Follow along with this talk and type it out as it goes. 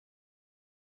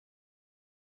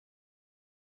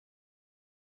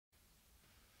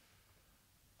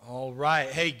All right.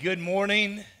 Hey, good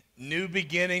morning, New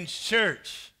Beginnings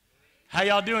Church. How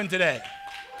y'all doing today?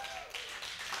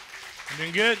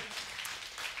 Doing good?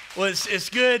 Well, it's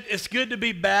good. It's good to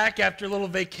be back after a little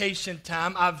vacation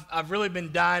time. I've really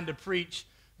been dying to preach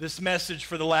this message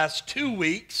for the last 2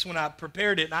 weeks when I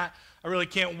prepared it, and I really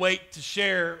can't wait to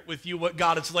share with you what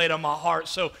God has laid on my heart.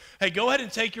 So, hey, go ahead and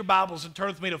take your Bibles and turn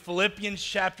with me to Philippians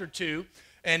chapter 2.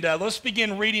 And let's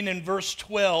begin reading in verse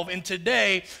 12. And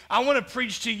today, I want to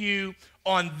preach to you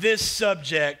on this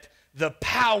subject, the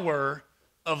power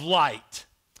of light.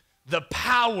 The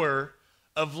power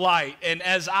of light. And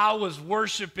as I was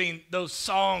worshiping those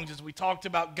songs, as we talked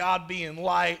about God being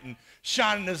light and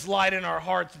shining His light in our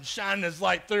hearts and shining His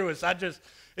light through us,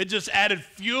 it just added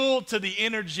fuel to the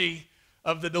energy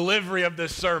of the delivery of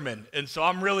this sermon. And so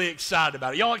I'm really excited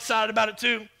about it. Y'all excited about it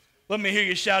too? Let me hear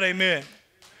you shout amen.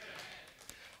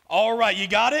 All right, you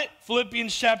got it?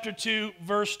 Philippians chapter 2,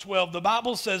 verse 12. The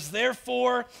Bible says,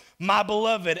 "Therefore, my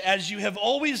beloved, as you have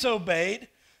always obeyed,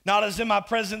 not as in my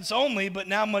presence only, but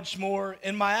now much more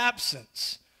in my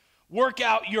absence, work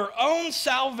out your own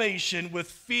salvation with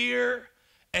fear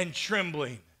and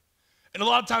trembling." And a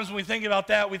lot of times when we think about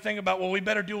that, we think about, well, we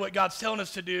better do what God's telling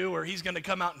us to do or He's going to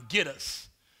come out and get us.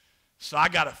 So I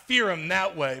got to fear Him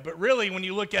that way. But really, when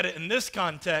you look at it in this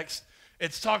context,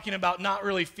 it's talking about not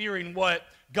really fearing what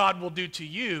God will do to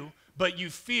you, but you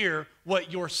fear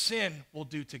what your sin will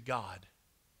do to God.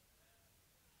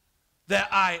 That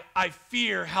I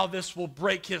fear how this will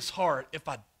break His heart if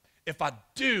I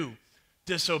do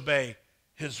disobey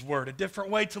His word. A different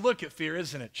way to look at fear,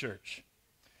 isn't it, church?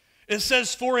 It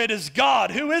says, "For it is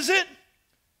God." Who is it?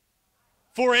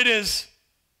 For it is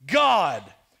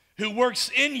God who works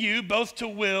in you both to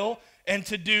will and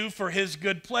to do for His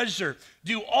good pleasure.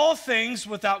 Do all things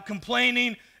without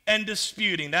complaining and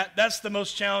disputing. That's the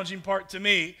most challenging part to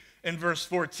me in verse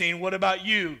 14. What about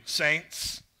you,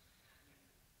 saints?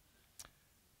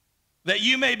 "That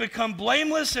you may become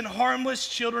blameless and harmless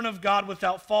children of God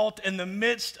without fault in the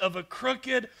midst of a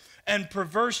crooked and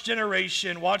perverse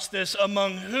generation," watch this,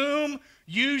 "among whom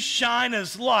you shine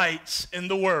as lights in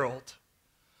the world."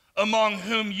 Among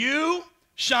whom you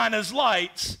shine as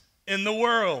lights in the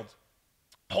world,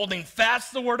 holding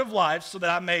fast the word of life, so that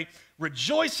I may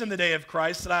rejoice in the day of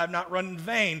Christ, that I have not run in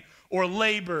vain or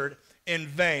labored in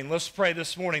vain. Let's pray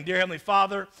this morning. Dear Heavenly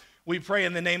Father, we pray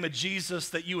in the name of Jesus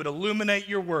that you would illuminate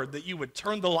your word, that you would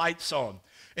turn the lights on.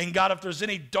 And God, if there's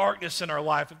any darkness in our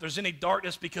life, if there's any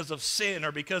darkness because of sin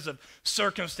or because of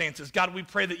circumstances, God, we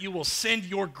pray that you will send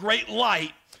your great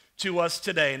light to us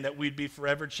today and that we'd be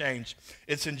forever changed.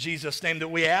 It's in Jesus' name that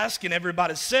we ask, and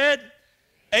everybody said,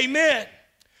 amen.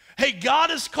 Hey, God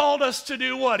has called us to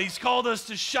do what? He's called us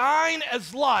to shine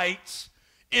as lights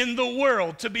in the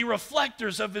world, to be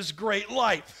reflectors of His great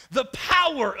light. The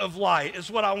power of light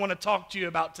is what I want to talk to you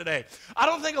about today. I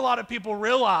don't think a lot of people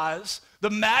realize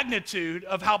the magnitude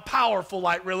of how powerful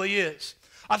light really is.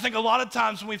 I think a lot of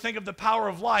times when we think of the power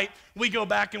of light, we go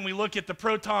back and we look at the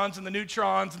protons and the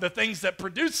neutrons and the things that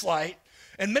produce light.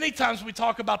 And many times we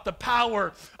talk about the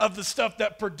power of the stuff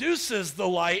that produces the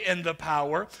light and the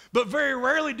power, but very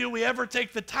rarely do we ever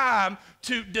take the time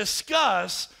to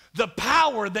discuss the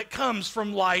power that comes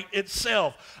from light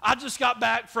itself. I just got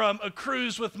back from a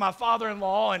cruise with my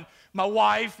father-in-law and my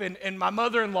wife and my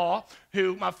mother-in-law,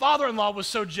 who my father-in-law was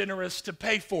so generous to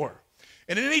pay for.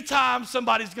 And anytime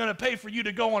somebody's going to pay for you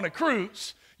to go on a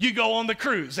cruise, you go on the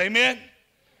cruise. Amen?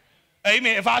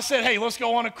 Amen. If I said, hey, let's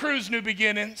go on a cruise, New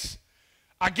Beginnings,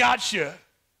 I got you.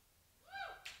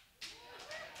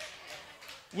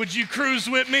 Would you cruise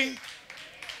with me?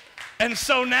 And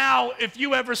so now, if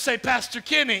you ever say, Pastor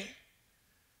Kenny,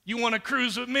 you want to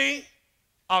cruise with me?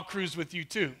 I'll cruise with you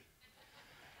too.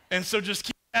 And so just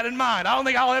keep that in mind. I don't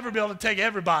think I'll ever be able to take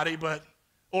everybody,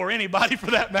 or anybody for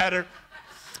that matter.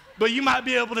 But you might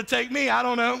be able to take me, I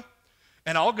don't know.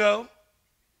 And I'll go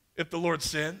if the Lord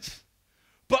sends.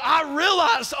 But I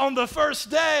realized on the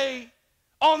first day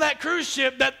on that cruise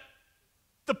ship that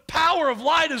the power of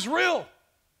light is real.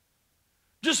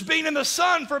 Just being in the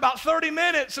sun for about 30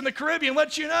 minutes in the Caribbean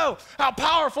lets you know how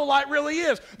powerful light really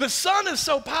is. The sun is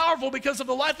so powerful because of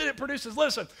the light that it produces.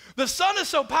 Listen, the sun is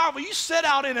so powerful, you sit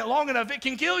out in it long enough, it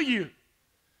can kill you.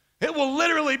 It will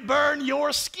literally burn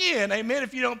your skin, amen,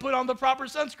 if you don't put on the proper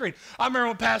sunscreen. I remember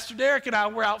when Pastor Derek and I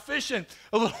were out fishing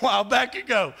a little while back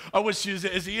ago. I wish he was,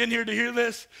 is he in here to hear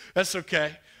this? That's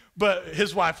okay. But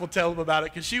his wife will tell him about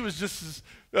it because she was just as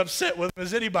upset with him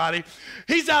as anybody.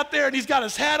 He's out there and he's got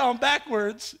his hat on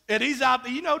backwards and he's out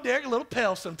there, Derek, a little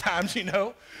pale sometimes,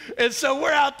 And so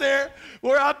we're out there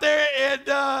and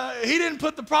he didn't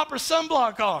put the proper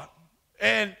sunblock on.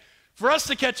 And For us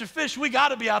to catch a fish, we got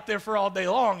to be out there for all day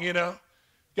long, you know.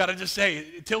 Got to just say,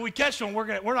 until we catch one,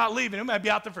 we're not leaving. We might be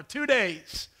out there for 2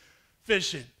 days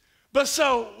fishing. But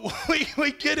so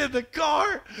we get in the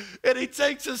car, and he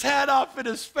takes his hat off, and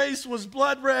his face was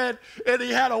blood red, and he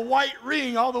had a white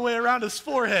ring all the way around his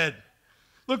forehead.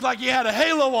 Looked like he had a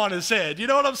halo on his head. You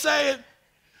know what I'm saying?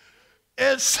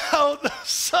 And so the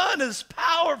sun is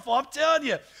powerful. I'm telling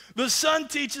you, the sun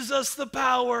teaches us the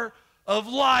power of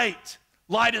light.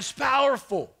 Light is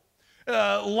powerful.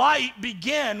 Light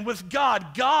began with God.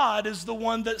 God is the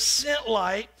one that sent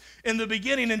light in the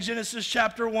beginning in Genesis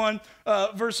chapter 1,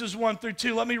 verses 1 through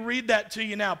 2. Let me read that to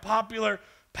you now. Popular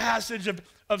passage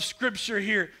of Scripture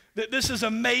here. This is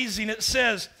amazing. It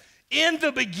says, in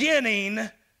the beginning,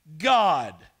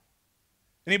 God.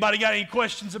 Anybody got any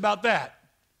questions about that?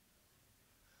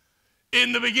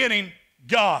 In the beginning,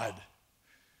 God.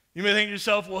 You may think to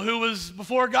yourself, well, who was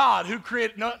before God? Who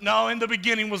created? No, in the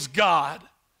beginning was God.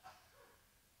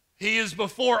 He is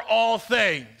before all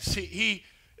things. He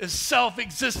is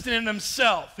self-existent in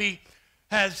himself. He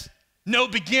has no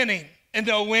beginning and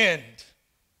no end.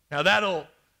 Now that'll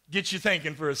get you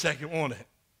thinking for a second, won't it?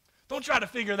 Don't try to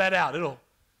figure that out.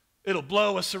 It'll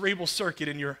blow a cerebral circuit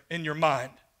in your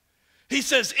mind. He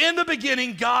says, in the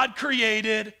beginning, God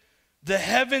created the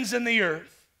heavens and the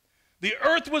earth. The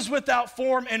earth was without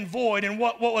form and void, and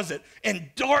what was it? And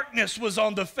darkness was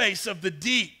on the face of the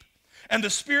deep. And the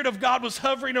Spirit of God was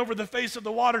hovering over the face of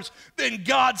the waters. Then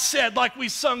God said, like we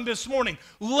sung this morning,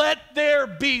 let there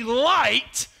be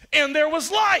light, and there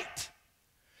was light.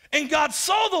 And God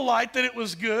saw the light, that it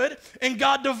was good, and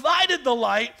God divided the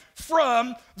light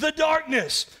from the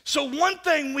darkness. So one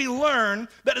thing we learn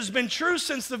that has been true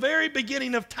since the very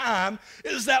beginning of time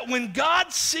is that when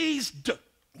God sees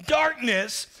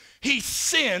darkness, he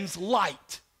sends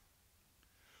light.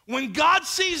 When God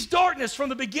sees darkness from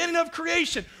the beginning of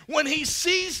creation, when he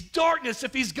sees darkness,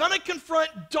 if he's going to confront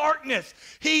darkness,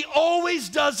 he always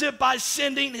does it by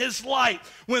sending his light.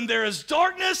 When there is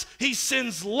darkness, he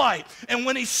sends light. And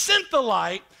when he sent the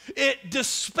light, it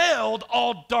dispelled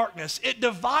all darkness. It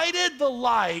divided the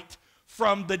light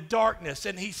from the darkness,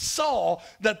 and he saw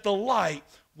that the light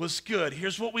was good.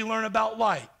 Here's what we learn about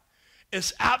light.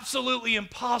 It's absolutely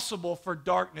impossible for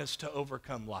darkness to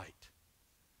overcome light.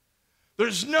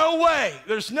 There's no way.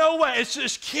 It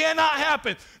just cannot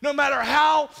happen. No matter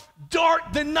how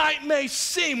dark the night may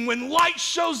seem, when light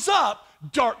shows up,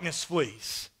 darkness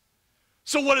flees.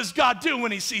 So what does God do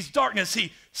when he sees darkness?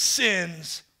 He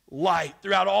sends light.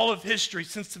 Throughout all of history,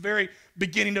 since the very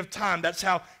beginning of time, that's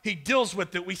how he deals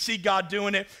with it. We see God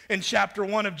doing it in chapter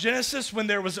 1 of Genesis. When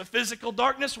there was a physical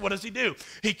darkness, what does he do?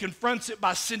 He confronts it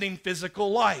by sending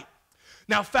physical light.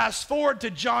 Now fast forward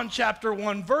to John chapter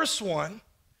 1, verse 1.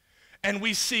 And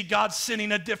we see God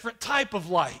sending a different type of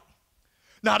light.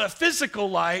 Not a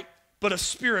physical light, but a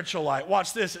spiritual light.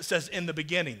 Watch this. It says, in the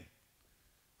beginning.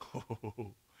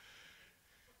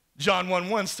 John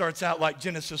 1:1 starts out like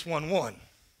Genesis 1:1.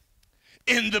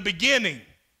 In the beginning,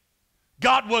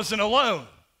 God wasn't alone.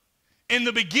 In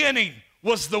the beginning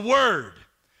was the Word.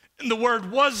 And the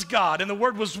Word was God, and the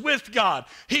Word was with God.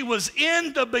 He was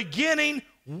in the beginning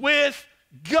with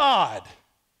God.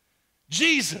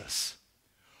 Jesus.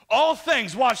 All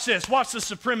things, watch this, watch the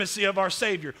supremacy of our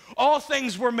Savior. All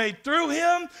things were made through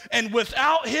him, and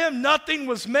without him nothing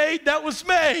was made that was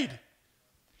made.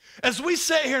 As we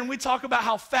sit here and we talk about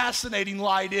how fascinating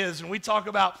light is, and we talk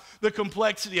about the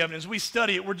complexity of it, as we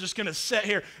study it, we're just going to sit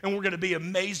here and we're going to be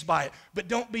amazed by it. But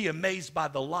don't be amazed by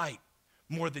the light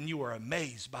more than you are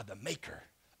amazed by the maker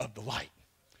of the light.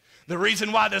 The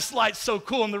reason why this light's so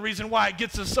cool and the reason why it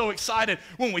gets us so excited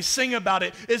when we sing about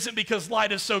it isn't because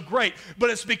light is so great, but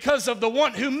it's because of the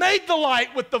one who made the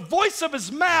light with the voice of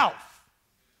his mouth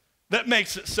that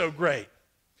makes it so great.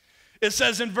 It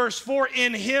says in verse 4,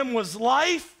 in him was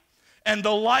life, and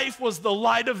the life was the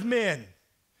light of men.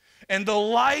 And the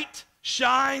light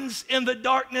shines in the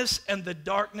darkness, and the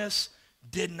darkness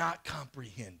did not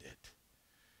comprehend it.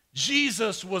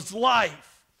 Jesus was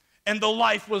life, and the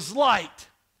life was light.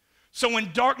 So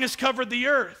when darkness covered the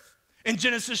earth, in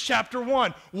Genesis chapter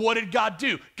 1, what did God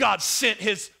do? God sent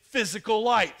his physical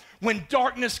light. When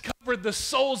darkness covered the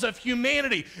souls of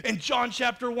humanity, in John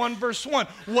chapter 1, verse 1,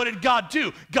 what did God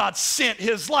do? God sent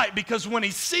his light, because when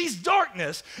he sees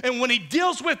darkness and when he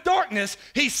deals with darkness,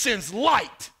 he sends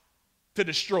light to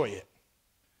destroy it.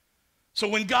 So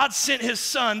when God sent his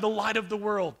Son, the light of the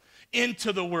world,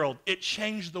 into the world, it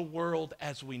changed the world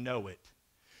as we know it.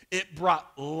 It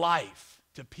brought life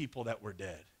to people that were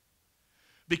dead.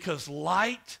 Because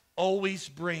light always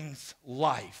brings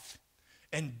life,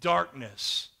 and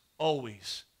darkness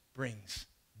always brings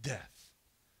death.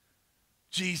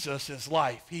 Jesus is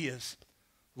life. He is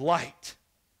light.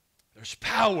 There's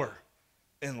power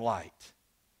in light.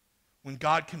 When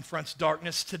God confronts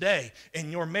darkness today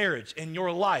in your marriage, in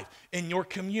your life, in your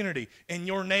community, in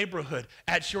your neighborhood,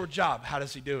 at your job, how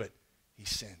does he do it? He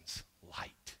sends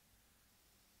light.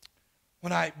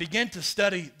 When I began to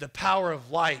study the power of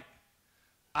light,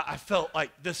 I felt like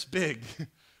this big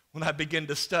when I began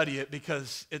to study it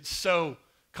because it's so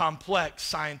complex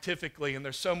scientifically, and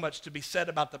there's so much to be said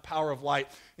about the power of light,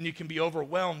 and you can be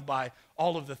overwhelmed by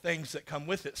all of the things that come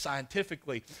with it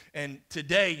scientifically. And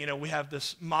today, we have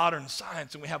this modern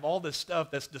science, and we have all this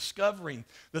stuff that's discovering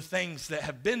the things that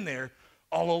have been there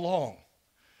all along.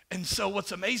 And so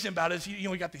what's amazing about it is,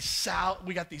 we got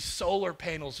these solar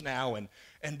panels now,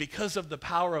 and because of the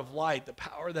power of light, the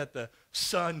power that the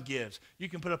sun gives, you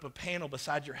can put up a panel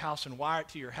beside your house and wire it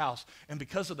to your house. And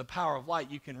because of the power of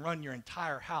light, you can run your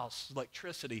entire house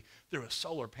electricity through a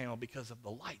solar panel because of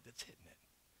the light that's hitting it.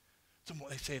 So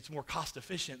they say it's more cost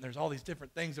efficient. There's all these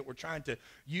different things that we're trying to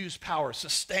use power,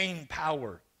 sustain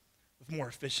power with more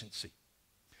efficiency.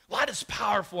 Light is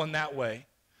powerful in that way.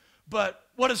 But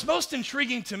what is most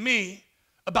intriguing to me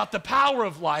about the power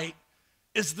of light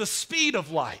is the speed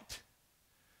of light.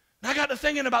 And I got to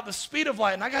thinking about the speed of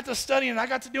light, and I got to studying, and I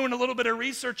got to doing a little bit of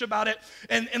research about it.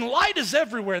 And light is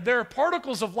everywhere. There are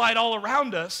particles of light all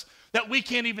around us that we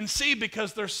can't even see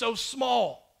because they're so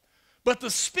small. But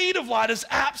the speed of light is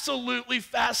absolutely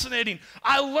fascinating.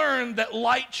 I learned that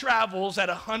light travels at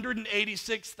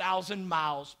 186,000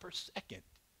 miles per second.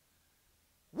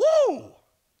 Woo!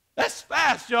 That's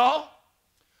fast, y'all.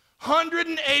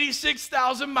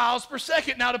 186,000 miles per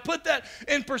second. Now, to put that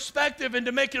in perspective and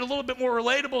to make it a little bit more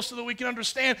relatable so that we can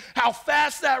understand how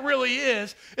fast that really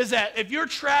is that if you're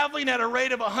traveling at a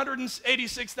rate of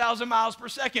 186,000 miles per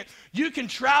second, you can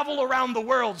travel around the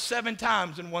world 7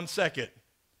 times in 1 second.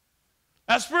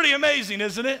 That's pretty amazing,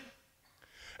 isn't it?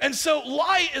 And so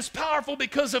light is powerful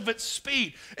because of its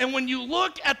speed. And when you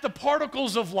look at the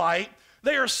particles of light,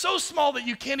 they are so small that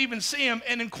you can't even see them.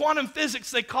 And in quantum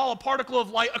physics, they call a particle of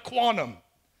light a quantum.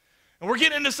 And we're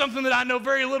getting into something that I know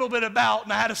very little bit about,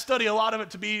 and I had to study a lot of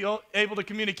it to be able to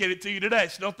communicate it to you today.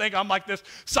 So don't think I'm like this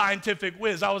scientific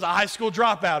whiz. I was a high school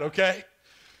dropout, okay?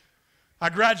 I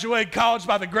graduated college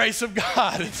by the grace of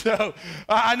God. And so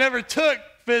I never took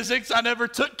physics. I never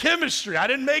took chemistry. I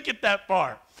didn't make it that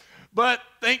far. But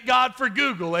thank God for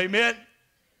Google, amen?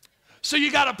 So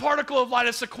you got a particle of light,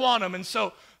 it's a quantum. And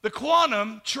so the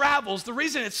quantum travels. The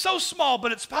reason it's so small,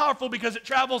 but it's powerful because it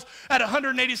travels at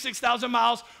 186,000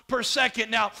 miles per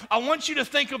second. Now, I want you to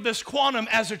think of this quantum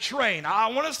as a train. I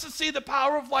want us to see the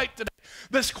power of light today.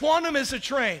 This quantum is a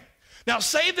train. Now,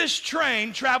 say this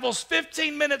train travels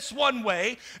 15 minutes one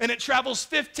way and it travels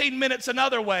 15 minutes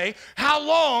another way. How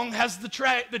long has the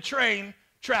train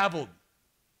traveled?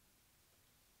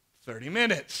 30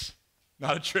 minutes.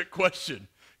 Not a trick question.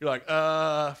 You're like,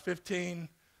 15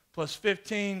 plus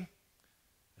 15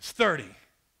 is 30,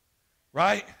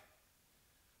 right?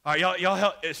 All right, y'all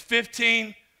help. It's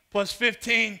 15 plus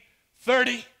 15,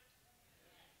 30.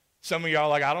 Some of y'all are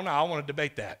like, I don't know, I want to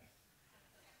debate that.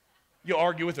 You'll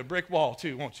argue with a brick wall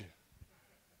too, won't you?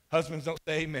 Husbands don't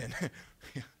say amen.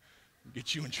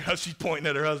 Get you in trouble. She's pointing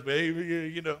at her husband,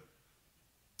 hey,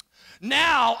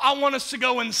 Now, I want us to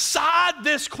go inside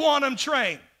this quantum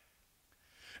train.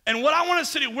 And what I want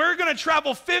us to do, we're going to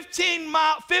travel 15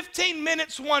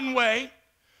 minutes one way,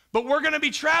 but we're going to be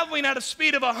traveling at a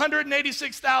speed of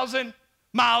 186,000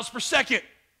 miles per second.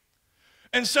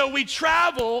 And so we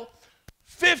travel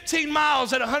 15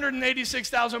 miles at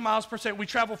 186,000 miles per second. We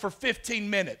travel for 15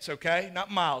 minutes, okay? Not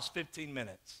miles, 15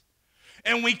 minutes.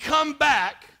 And we come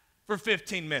back for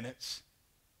 15 minutes.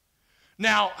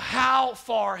 Now, how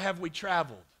far have we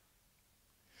traveled?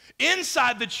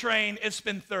 Inside the train, it's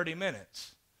been 30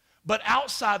 minutes. But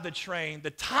outside the train,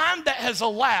 the time that has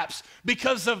elapsed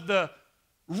because of the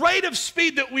rate of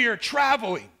speed that we are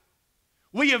traveling,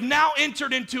 we have now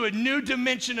entered into a new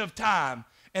dimension of time,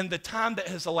 and the time that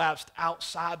has elapsed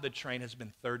outside the train has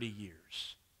been 30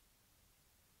 years.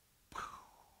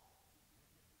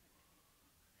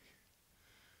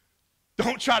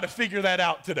 Don't try to figure that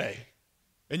out today.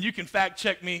 And you can fact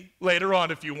check me later on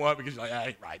if you want, because you're like, that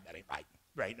ain't right.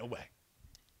 There ain't no way.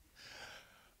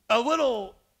 A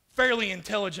little fairly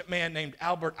intelligent man named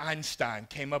Albert Einstein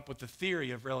came up with the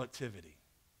theory of relativity,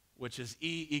 which is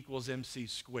E equals mc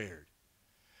squared.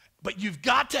 But you've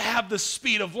got to have the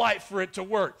speed of light for it to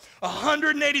work.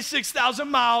 186,000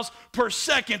 miles per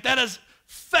second. That is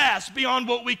fast beyond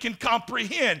what we can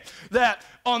comprehend. That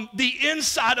on the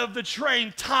inside of the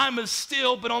train, time is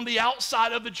still, but on the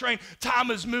outside of the train,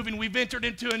 time is moving. We've entered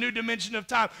into a new dimension of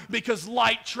time because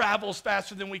light travels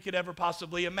faster than we could ever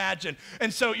possibly imagine.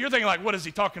 And so you're thinking like, what is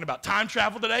he talking about? Time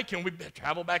travel today? Can we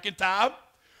travel back in time?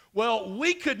 Well,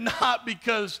 we could not,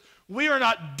 because we are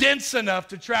not dense enough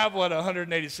to travel at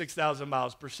 186,000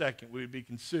 miles per second. We would be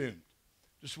consumed.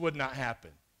 Just would not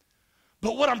happen.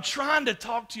 But what I'm trying to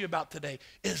talk to you about today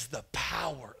is the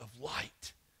power of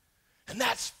light. And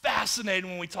that's fascinating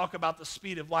when we talk about the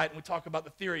speed of light and we talk about the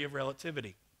theory of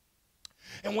relativity.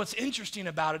 And what's interesting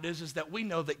about it is that we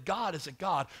know that God is a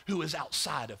God who is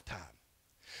outside of time.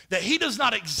 That he does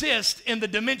not exist in the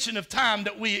dimension of time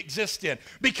that we exist in,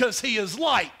 because he is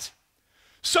light.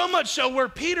 So much so where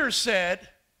Peter said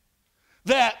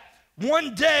that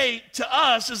one day to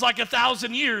us is like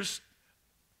 1,000 years.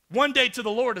 One day to the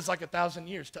Lord is like 1,000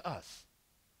 years to us,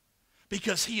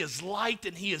 because he is light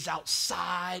and he is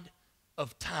outside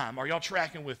of time. Are y'all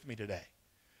tracking with me today?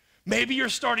 Maybe you're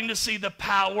starting to see the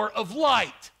power of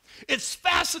light. It's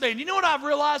fascinating. You know what I've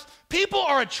realized? People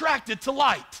are attracted to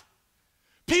light.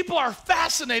 People are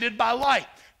fascinated by light.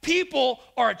 People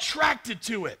are attracted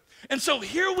to it. And so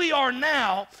here we are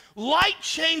now. Light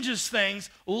changes things.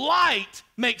 Light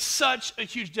makes such a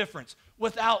huge difference.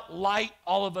 Without light,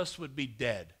 all of us would be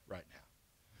dead right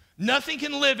now. Nothing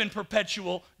can live in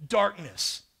perpetual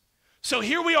darkness. So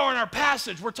here we are in our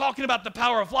passage. We're talking about the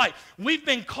power of light. We've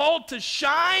been called to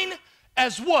shine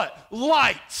as what?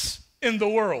 Lights in the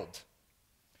world.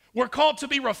 We're called to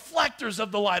be reflectors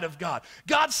of the light of God.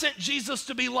 God sent Jesus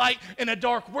to be light in a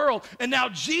dark world, and now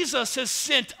Jesus has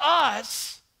sent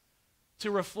us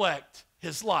to reflect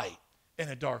his light in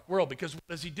a dark world. Because what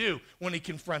does he do when he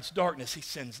confronts darkness? He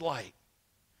sends light.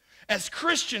 As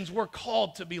Christians, we're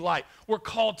called to be light. We're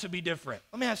called to be different.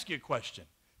 Let me ask you a question,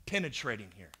 penetrating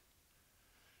here.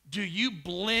 Do you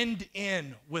blend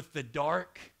in with the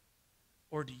dark,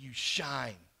 or do you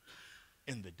shine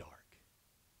in the dark?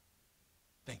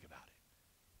 Think about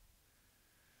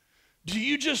it. Do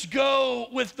you just go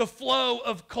with the flow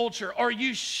of culture? Are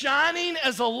you shining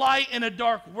as a light in a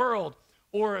dark world?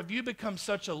 Or have you become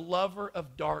such a lover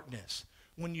of darkness,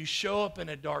 when you show up in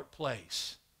a dark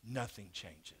place, nothing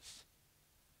changes?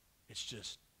 It's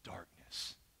just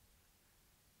darkness.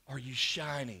 Are you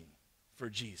shining for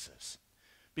Jesus?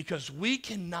 Because we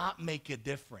cannot make a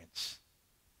difference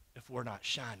if we're not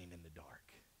shining in the dark.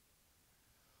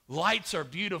 Lights are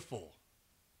beautiful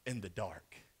in the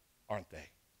dark, aren't they?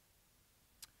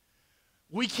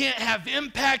 We can't have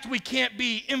impact, we can't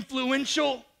be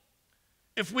influential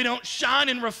if we don't shine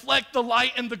and reflect the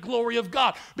light and the glory of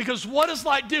God. Because what does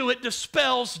light do? It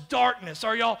dispels darkness.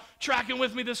 Are y'all tracking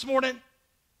with me this morning?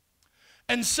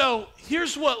 And so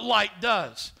here's what light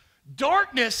does.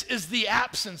 Darkness is the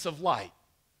absence of light.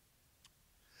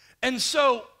 And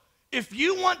so if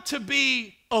you want to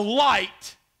be a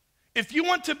light, if you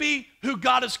want to be who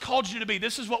God has called you to be,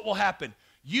 this is what will happen.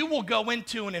 You will go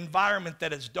into an environment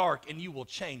that is dark and you will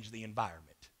change the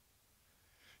environment.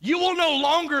 You will no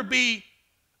longer be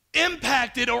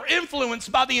impacted or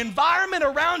influenced by the environment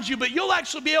around you, but you'll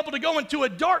actually be able to go into a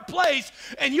dark place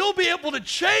and you'll be able to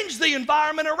change the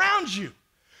environment around you.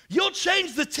 You'll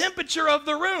change the temperature of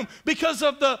the room because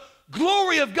of the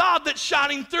glory of God that's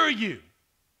shining through you.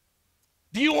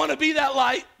 Do you want to be that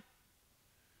light?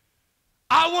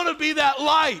 I want to be that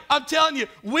light. I'm telling you,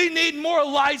 we need more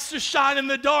lights to shine in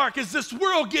the dark as this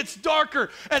world gets darker,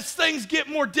 as things get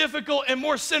more difficult and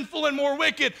more sinful and more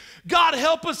wicked. God,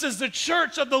 help us as the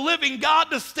church of the living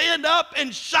God to stand up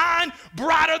and shine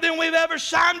brighter than we've ever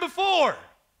shined before.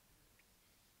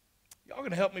 Y'all going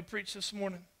to help me preach this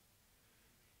morning?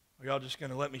 Or y'all just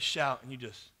going to let me shout and you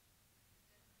just,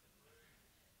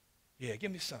 yeah,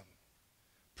 give me something.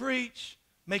 Preach,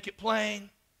 make it plain,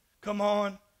 come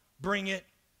on. Bring it,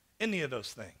 any of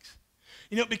those things.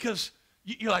 You know, because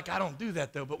you're like, I don't do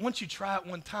that though, but once you try it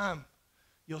one time,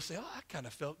 you'll say, oh, I kind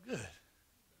of felt good.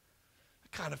 I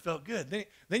kind of felt good.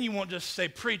 Then you won't just say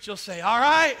preach, you'll say, all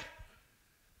right,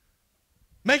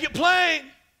 make it plain,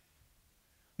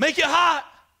 make it hot,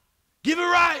 give it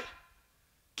right,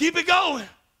 keep it going.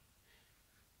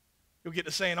 You'll get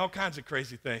to saying all kinds of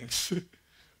crazy things.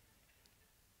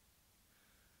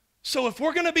 So if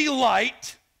we're going to be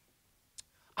light,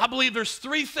 I believe there's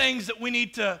three things that we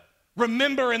need to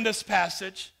remember in this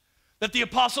passage that the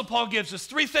Apostle Paul gives us.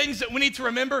 Three things that we need to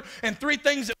remember and three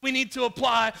things that we need to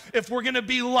apply if we're going to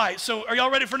be light. So are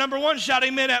y'all ready for number one? Shout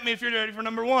amen at me if you're ready for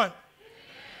number one.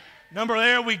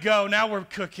 There we go. Now we're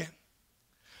cooking.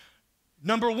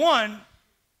 Number one,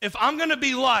 if I'm going to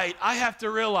be light, I have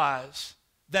to realize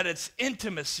that it's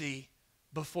intimacy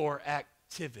before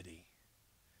activity.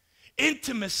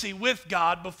 Intimacy with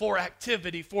God before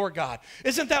activity for God.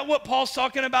 Isn't that what Paul's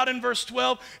talking about in verse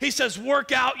 12? He says,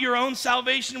 work out your own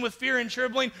salvation with fear and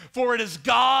trembling, for it is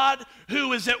God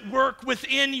who is at work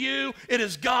within you. It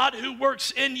is God who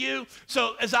works in you.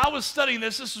 So as I was studying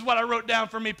this is what I wrote down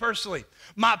for me personally.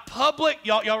 My public,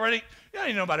 y'all ready? Yeah,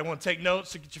 ain't nobody want to take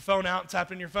notes, to get your phone out and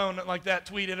tap in your phone, nothing like that,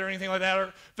 tweet it or anything like that,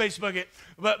 or Facebook it.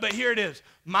 But here it is.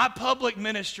 My public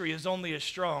ministry is only as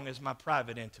strong as my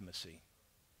private intimacy.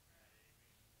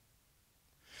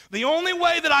 The only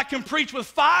way that I can preach with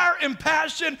fire and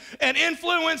passion and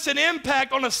influence and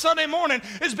impact on a Sunday morning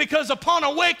is because upon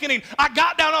awakening, I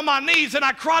got down on my knees and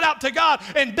I cried out to God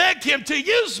and begged him to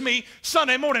use me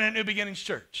Sunday morning at New Beginnings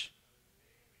Church.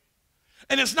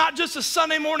 And it's not just a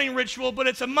Sunday morning ritual, but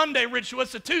it's a Monday ritual,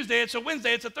 it's a Tuesday, it's a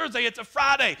Wednesday, it's a Thursday, it's a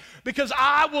Friday, because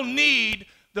I will need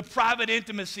the private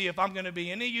intimacy if I'm going to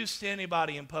be any use to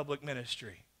anybody in public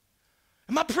ministry.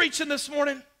 Am I preaching this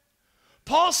morning?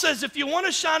 Paul says if you want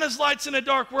to shine as lights in a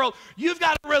dark world, you've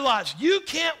got to realize you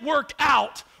can't work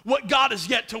out what God has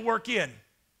yet to work in.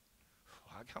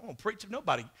 I won't preach if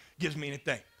nobody gives me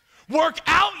anything. Work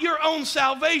out your own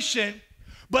salvation,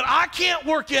 but I can't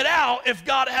work it out if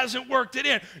God hasn't worked it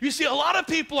in. You see, a lot of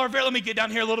people are very, let me get down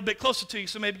here a little bit closer to you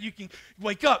so maybe you can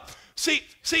wake up. See,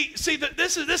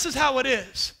 this is how it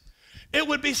is. It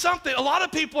would be something, a lot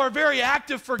of people are very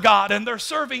active for God and they're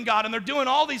serving God and they're doing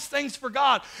all these things for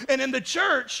God. And in the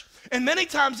church, and many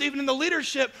times even in the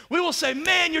leadership, we will say,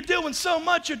 man, you're doing so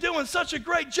much, you're doing such a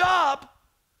great job.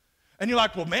 And you're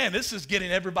like, well, man, this is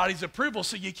getting everybody's approval,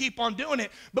 so you keep on doing it.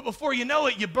 But before you know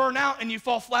it, you burn out and you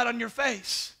fall flat on your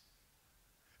face.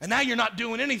 And now you're not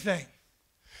doing anything.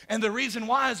 And the reason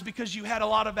why is because you had a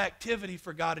lot of activity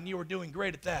for God and you were doing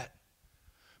great at that.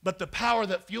 But the power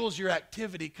that fuels your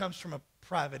activity comes from a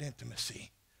private intimacy.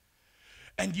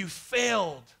 And you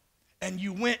failed, and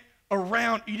you went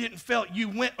around, you didn't fail, you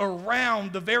went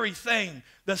around the very thing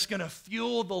that's going to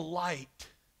fuel the light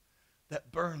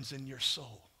that burns in your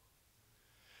soul.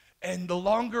 And the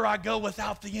longer I go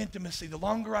without the intimacy, the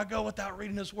longer I go without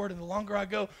reading his word, and the longer I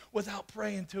go without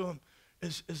praying to him,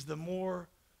 is the more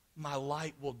my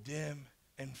light will dim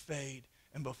and fade.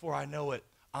 And before I know it,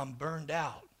 I'm burned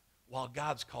out, while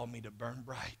God's called me to burn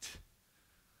bright.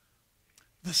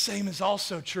 The same is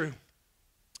also true.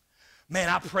 Man,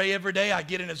 I pray every day, I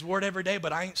get in his word every day,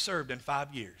 but I ain't served in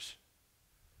 5 years.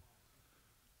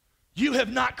 You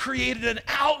have not created an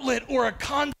outlet or a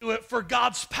conduit for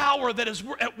God's power that is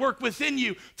at work within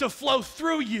you to flow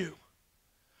through you.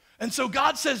 And so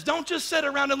God says, don't just sit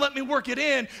around and let me work it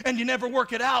in, and you never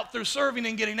work it out through serving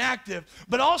and getting active.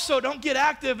 But also don't get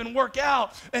active and work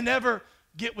out and never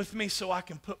get with me so I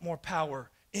can put more power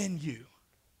in you.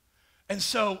 And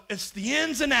so it's the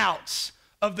ins and outs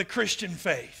of the Christian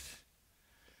faith.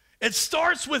 It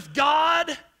starts with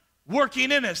God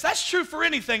working in us. That's true for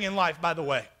anything in life, by the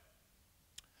way.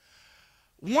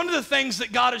 One of the things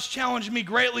that God has challenged me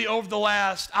greatly over the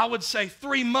last, I would say,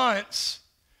 3 months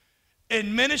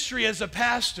in ministry as a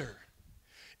pastor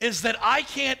is that I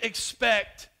can't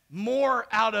expect more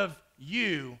out of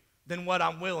you than what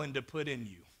I'm willing to put in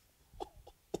you.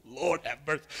 Lord have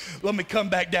mercy. Let me come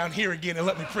back down here again and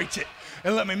let me preach it.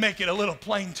 And let me make it a little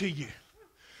plain to you.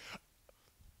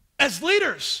 As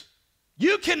leaders,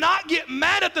 you cannot get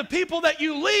mad at the people that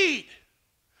you lead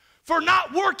for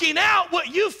not working out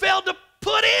what you failed to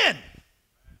put in.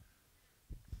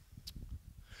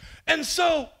 And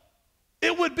so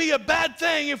it would be a bad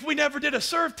thing if we never did a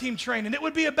serve team training. It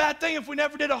would be a bad thing if we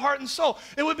never did a heart and soul.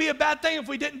 It would be a bad thing if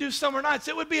we didn't do summer nights.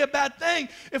 It would be a bad thing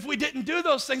if we didn't do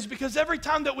those things, because every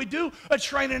time that we do a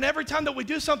training and every time that we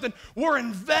do something,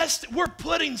 we're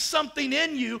putting something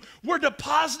in you. We're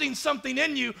depositing something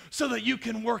in you so that you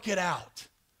can work it out.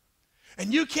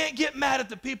 And you can't get mad at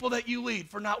the people that you lead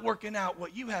for not working out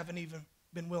what you haven't even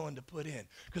been willing to put in,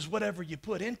 because whatever you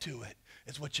put into it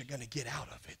is what you're going to get out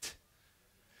of it.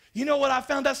 You know what I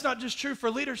found? That's not just true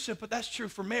for leadership, but that's true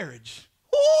for marriage.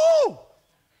 Woo!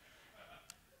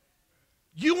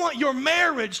 You want your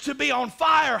marriage to be on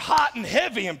fire, hot and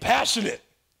heavy and passionate,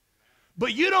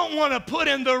 but you don't want to put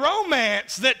in the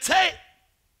romance that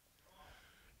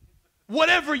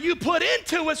whatever you put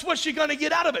into it's what you're going to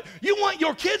get out of it. You want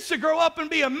your kids to grow up and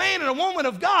be a man and a woman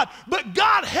of God, but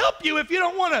God help you if you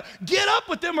don't want to get up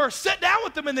with them or sit down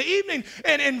with them in the evening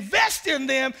and invest in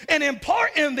them and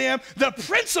impart in them the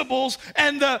principles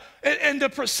and the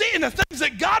things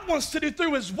that God wants to do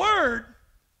through his word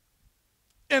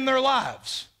in their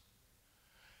lives.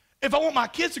 If I want my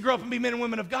kids to grow up and be men and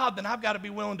women of God, then I've got to be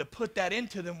willing to put that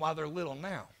into them while they're little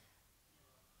now.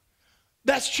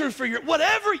 That's true for your,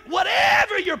 whatever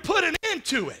you're putting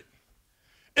into it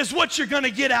is what you're going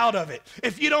to get out of it.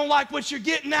 If you don't like what you're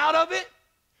getting out of it,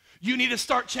 you need to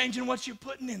start changing what you're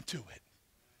putting into it.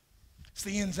 It's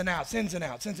the ins and outs, ins and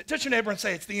outs. Touch your neighbor and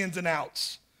say, it's the ins and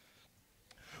outs.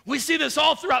 We see this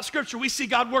all throughout Scripture. We see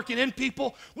God working in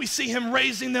people. We see him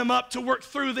raising them up to work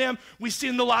through them. We see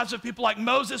it in the lives of people like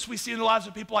Moses. We see it in the lives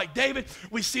of people like David.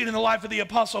 We see it in the life of the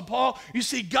Apostle Paul. You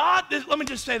see, God, let me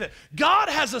just say that. God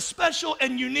has a special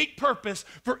and unique purpose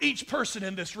for each person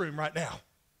in this room right now.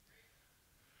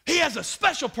 He has a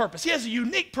special purpose. He has a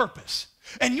unique purpose.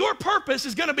 And your purpose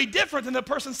is going to be different than the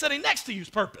person sitting next to you's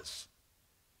purpose.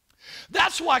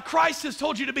 That's why Christ has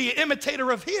told you to be an imitator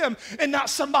of him and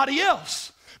not somebody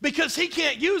else. Because he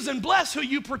can't use and bless who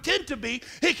you pretend to be.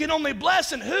 He can only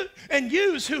bless and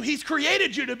use who he's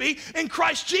created you to be in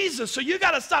Christ Jesus. So you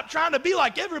got to stop trying to be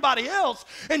like everybody else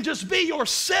and just be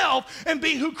yourself and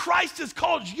be who Christ has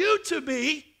called you to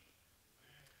be.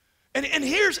 And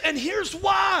here's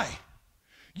why.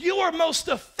 You are most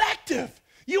effective.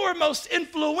 You are most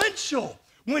influential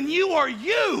when you are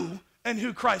you and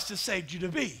who Christ has saved you to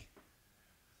be.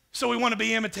 So we want to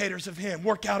be imitators of him,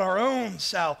 work out our own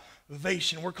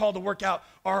salvation. We're called to work out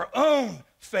our own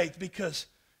faith because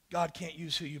God can't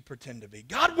use who you pretend to be.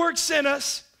 God works in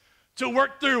us to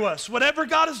work through us. Whatever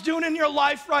God is doing in your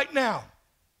life right now,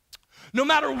 no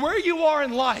matter where you are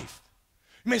in life,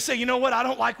 you may say, you know what, I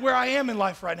don't like where I am in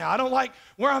life right now. I don't like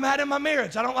where I'm at in my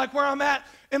marriage. I don't like where I'm at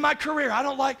in my career. I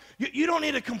don't like, you don't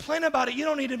need to complain about it. You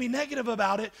don't need to be negative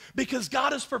about it because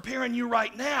God is preparing you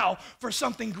right now for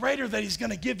something greater that he's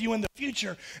going to give you in the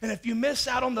future. And if you miss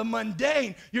out on the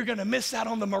mundane, you're going to miss out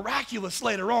on the miraculous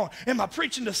later on. Am I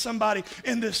preaching to somebody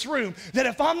in this room that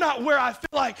if I'm not where I feel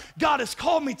like God has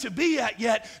called me to be at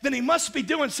yet, then he must be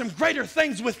doing some greater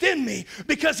things within me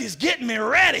because he's getting me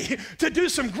ready to do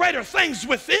some greater things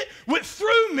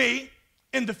through me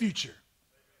in the future.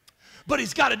 But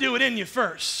he's got to do it in you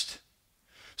first.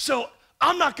 So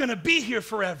I'm not going to be here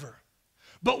forever.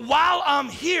 But while I'm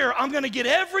here, I'm going to get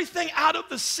everything out of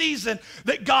the season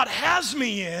that God has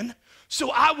me in so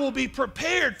I will be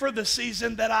prepared for the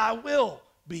season that I will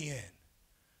be in.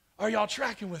 Are y'all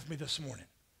tracking with me this morning?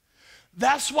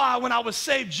 That's why when I was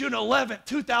saved June 11th,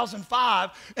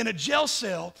 2005, in a jail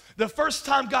cell, the first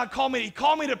time God called me, he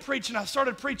called me to preach, and I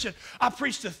started preaching. I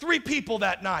preached to 3 people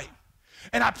that night.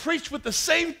 And I preached with the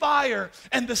same fire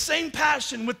and the same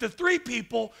passion with the 3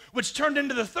 people, which turned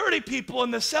into the 30 people in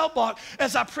the cell block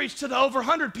as I preached to the over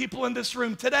 100 people in this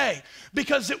room today.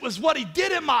 Because it was what he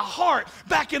did in my heart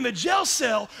back in the jail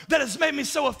cell that has made me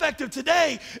so effective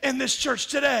today in this church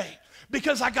today.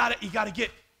 Because you gotta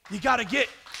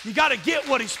get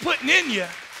what he's putting in you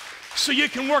so you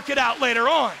can work it out later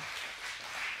on.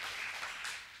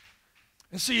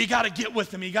 And so you gotta get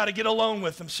with him, you gotta get alone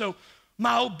with him. So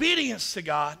my obedience to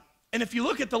God, and if you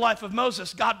look at the life of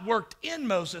Moses, God worked in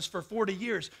Moses for 40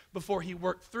 years before he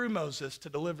worked through Moses to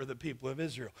deliver the people of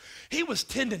Israel. He was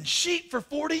tending sheep for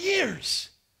 40 years.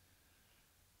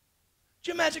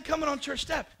 Do you imagine coming on church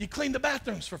staff? You cleaned the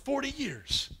bathrooms for 40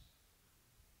 years.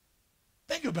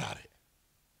 Think about it.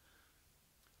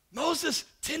 Moses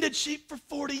tended sheep for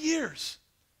 40 years,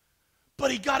 but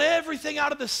he got everything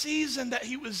out of the season that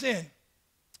he was in,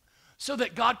 so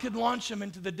that God could launch him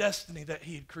into the destiny that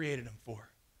he had created him for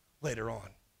later on.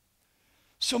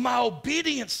 So my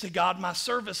obedience to God, my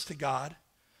service to God,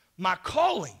 my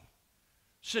calling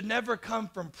should never come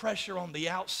from pressure on the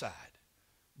outside,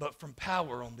 but from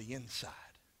power on the inside.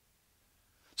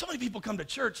 So many people come to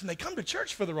church, and they come to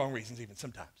church for the wrong reasons even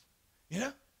sometimes, you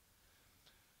know?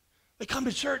 They come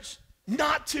to church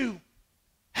not to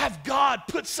have God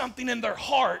put something in their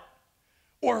heart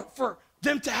or for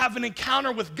them to have an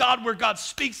encounter with God where God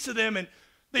speaks to them and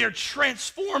they are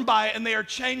transformed by it and they are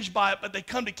changed by it, but they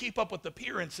come to keep up with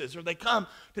appearances, or they come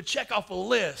to check off a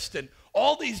list, and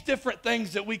all these different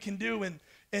things that we can do in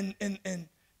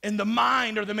the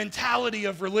mind or the mentality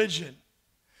of religion.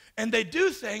 And they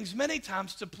do things many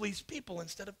times to please people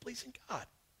instead of pleasing God.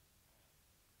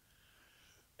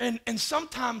 And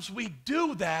sometimes we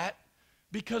do that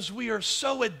because we are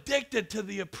so addicted to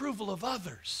the approval of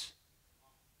others.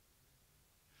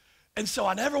 And so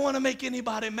I never want to make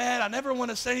anybody mad. I never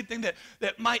want to say anything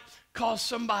that might cause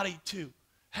somebody to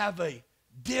have a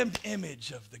dimmed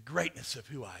image of the greatness of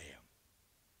who I am.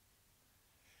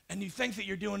 And you think that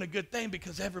you're doing a good thing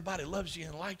because everybody loves you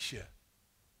and likes you.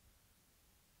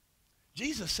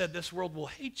 Jesus said this world will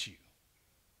hate you.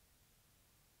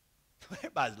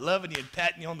 Everybody's loving you and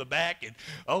patting you on the back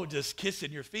and, just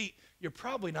kissing your feet. You're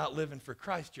probably not living for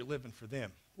Christ. You're living for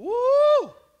them. Woo!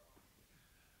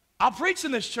 I'll preach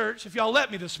in this church if y'all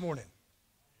let me this morning.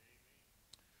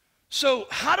 So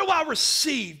how do I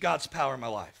receive God's power in my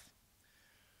life?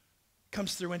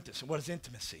 comes through intimacy. What is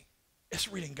intimacy?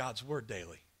 It's reading God's word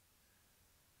daily.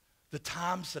 The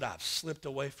times that I've slipped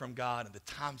away from God and the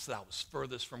times that I was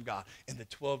furthest from God in the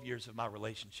 12 years of my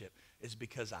relationship is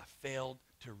because I failed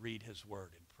to read his word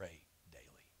and pray daily.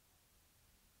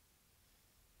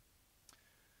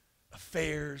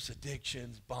 Affairs,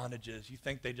 addictions, bondages, you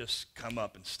think they just come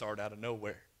up and start out of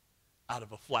nowhere, out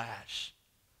of a flash.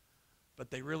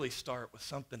 But they really start with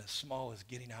something as small as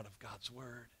getting out of God's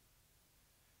word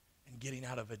and getting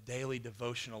out of a daily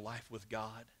devotional life with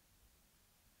God.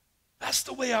 That's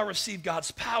the way I receive God's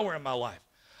power in my life.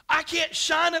 I can't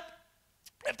shine it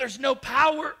if there's no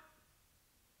power.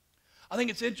 I think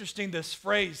it's interesting, this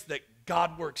phrase that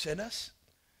God works in us.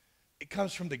 It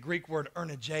comes from the Greek word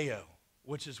energeo,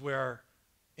 which is where our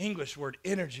English word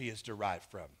energy is derived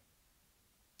from.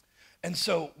 And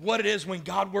so what it is when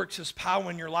God works his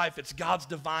power in your life, it's God's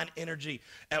divine energy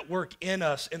at work in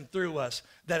us and through us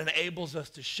that enables us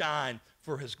to shine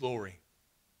for his glory.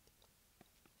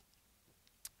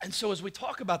 And so as we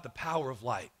talk about the power of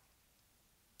light,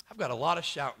 I've got a lot of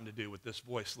shouting to do with this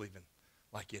voice leaving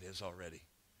like it is already.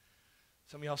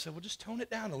 Some of y'all said, well, just tone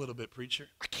it down a little bit, preacher.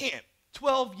 I can't.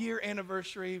 12-year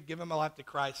anniversary of giving my life to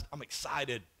Christ. I'm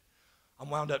excited.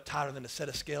 I'm wound up tighter than a set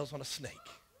of scales on a snake.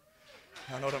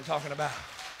 I know what I'm talking about.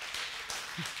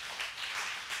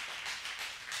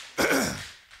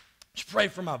 Just pray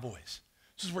for my voice.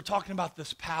 Since we're talking about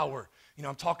this power,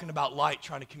 I'm talking about light,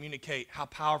 trying to communicate how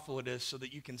powerful it is so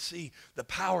that you can see the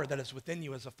power that is within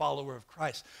you as a follower of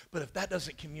Christ. But if that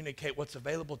doesn't communicate what's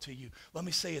available to you, let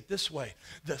me say it this way.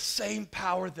 The same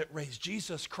power that raised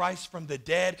Jesus Christ from the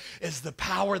dead is the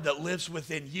power that lives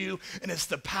within you, and it's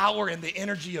the power and the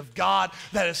energy of God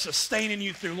that is sustaining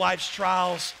you through life's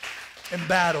trials and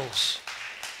battles.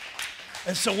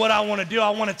 And so what I want to do,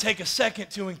 I want to take a second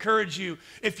to encourage you,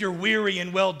 if you're weary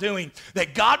in well-doing,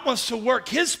 that God wants to work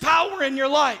his power in your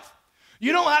life.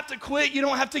 You don't have to quit. You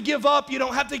don't have to give up. You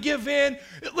don't have to give in.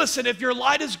 Listen, if your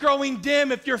light is growing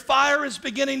dim, if your fire is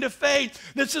beginning to fade,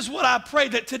 this is what I pray,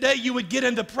 that today you would get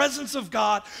in the presence of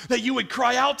God, that you would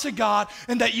cry out to God,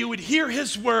 and that you would hear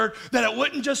his word, that it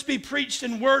wouldn't just be preached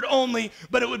in word only,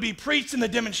 but it would be preached in the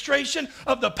demonstration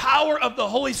of the power of the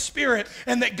Holy Spirit,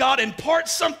 and that God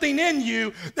imparts something in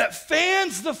you that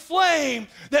fans the flame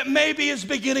that maybe is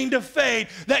beginning to fade,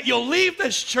 that you'll leave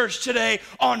this church today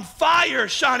on fire,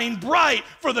 shining bright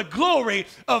for the glory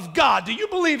of God. Do you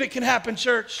believe it can happen,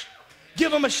 church?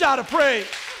 Give him a shout of praise.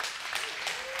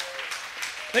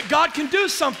 That God can do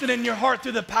something in your heart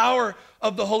through the power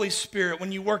of the Holy Spirit.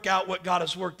 When you work out what God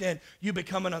has worked in, you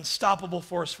become an unstoppable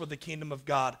force for the kingdom of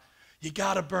God. You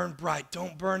got to burn bright.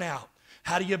 Don't burn out.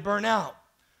 How do you burn out?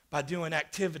 By doing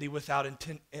activity without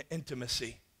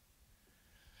intimacy.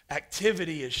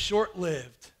 Activity is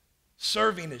short-lived.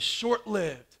 Serving is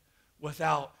short-lived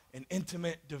without an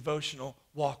intimate devotional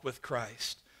walk with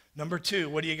Christ. Number two,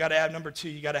 what do you got to have? Number two,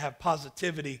 you got to have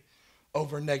positivity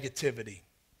over negativity.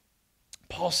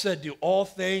 Paul said, do all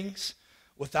things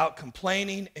without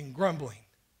complaining and grumbling.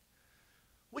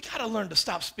 We got to learn to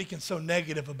stop speaking so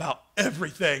negative about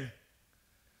everything.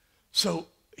 So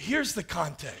here's the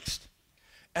context.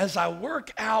 As I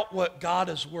work out what God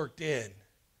has worked in,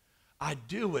 I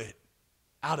do it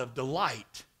out of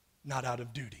delight, not out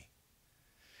of duty.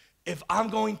 If I'm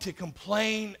going to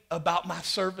complain about my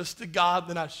service to God,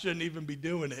 then I shouldn't even be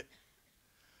doing it.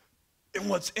 And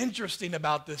what's interesting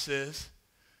about this is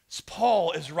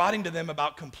Paul is writing to them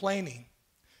about complaining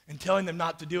and telling them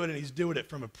not to do it, and he's doing it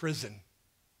from a prison.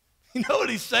 You know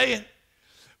what he's saying?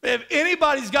 If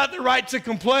anybody's got the right to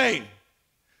complain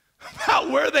about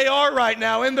where they are right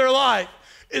now in their life,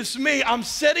 it's me. I'm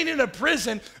sitting in a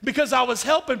prison because I was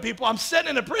helping people. I'm sitting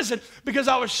in a prison because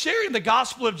I was sharing the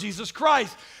gospel of Jesus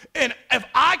Christ. And if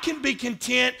I can be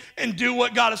content and do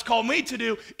what God has called me to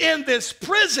do in this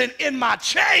prison, in my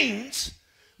chains,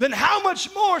 then how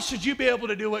much more should you be able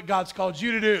to do what God's called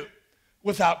you to do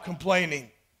without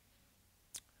complaining?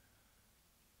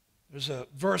 There's a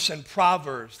verse in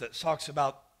Proverbs that talks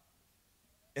about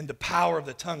in the power of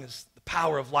the tongue is the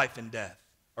power of life and death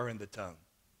are in the tongue.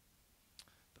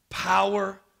 The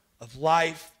power of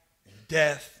life and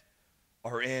death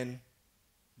are in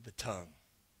the tongue.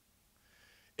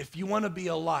 If you want to be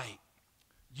a light,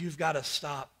 you've got to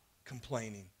stop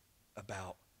complaining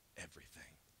about everything.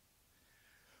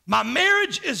 My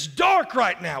marriage is dark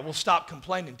right now. Well, stop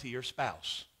complaining to your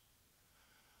spouse.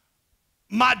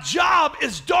 My job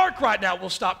is dark right now. Well,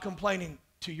 stop complaining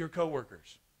to your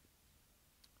coworkers.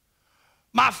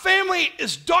 My family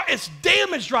is dark, it's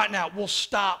damaged right now. Well,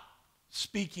 stop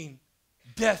speaking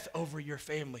death over your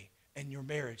family and your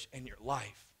marriage and your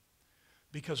life.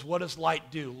 Because what does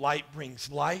light do? Light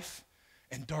brings life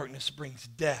and darkness brings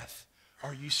death.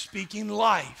 Are you speaking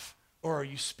life, or are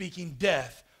you speaking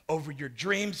death over your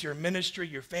dreams, your ministry,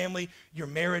 your family, your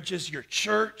marriages, your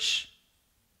church?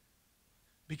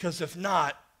 Because if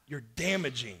not, you're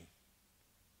damaging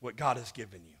what God has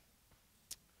given you.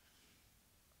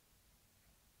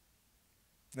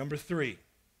 Number 3,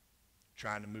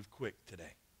 trying to move quick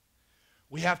today.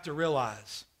 We have to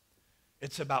realize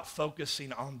it's about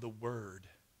focusing on the Word,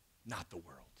 not the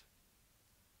world.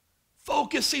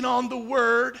 Focusing on the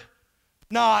Word,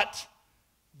 not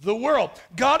the world.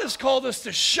 God has called us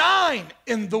to shine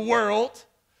in the world,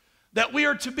 that we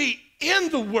are to be in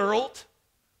the world,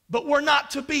 but we're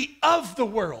not to be of the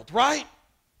world, right?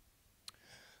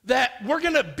 That we're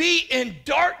going to be in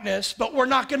darkness, but we're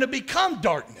not going to become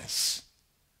darkness.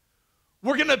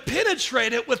 We're going to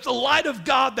penetrate it with the light of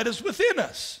God that is within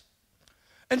us.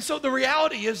 And so the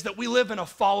reality is that we live in a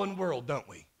fallen world, don't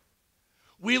we?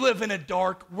 We live in a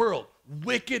dark world,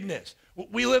 wickedness.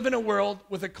 We live in a world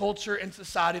with a culture and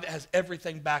society that has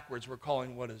everything backwards. We're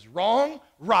calling what is wrong,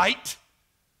 right.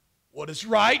 What is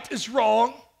right is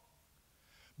wrong.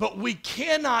 But we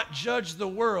cannot judge the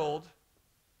world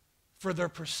for their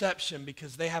perception,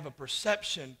 because they have a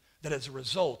perception that is a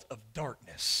result of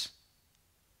darkness.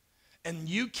 And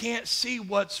you can't see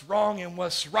what's wrong and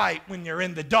what's right when you're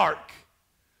in the dark.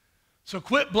 So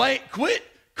quit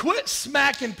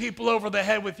smacking people over the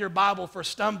head with your Bible for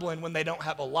stumbling when they don't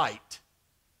have a light.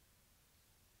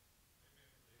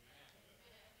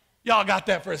 Y'all got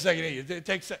that for a second. It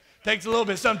takes a little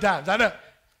bit sometimes, I know.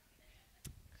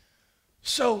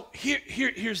 So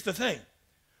here's the thing.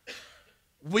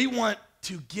 We want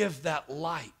to give that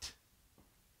light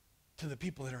to the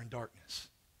people that are in darkness.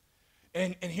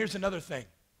 And here's another thing.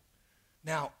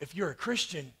 Now, if you're a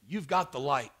Christian, you've got the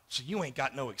light, so you ain't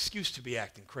got no excuse to be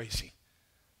acting crazy.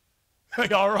 Are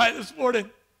you all right this morning?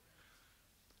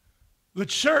 The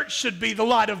church should be the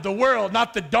light of the world,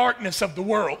 not the darkness of the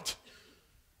world.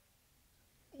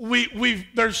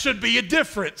 There should be a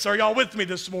difference. Are y'all with me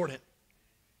this morning?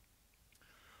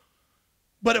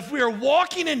 But if we are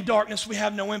walking in darkness, we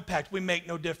have no impact. We make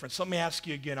no difference. Let me ask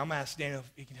you again. I'm going to ask Daniel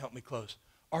if he can help me close.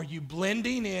 Are you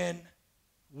blending in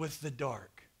with the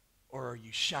dark, or are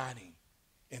you shining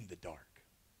in the dark?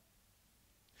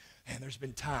 And there's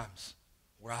been times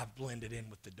where I've blended in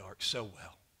with the dark so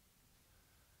well.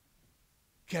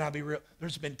 Can I be real?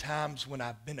 There's been times when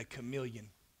I've been a chameleon,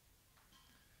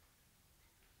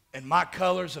 and my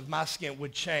colors of my skin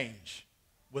would change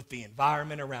with the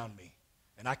environment around me,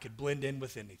 and I could blend in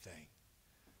with anything.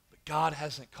 But God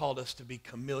hasn't called us to be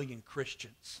chameleon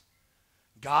Christians.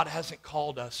 God hasn't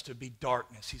called us to be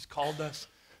darkness. He's called us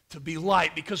to be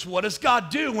light, because what does God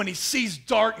do when he sees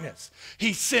darkness?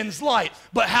 He sends light.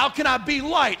 But how can I be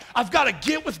light? I've got to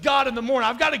get with God in the morning.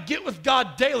 I've got to get with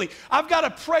God daily. I've got to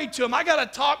pray to him. I got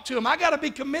to talk to him. I got to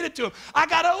be committed to him. I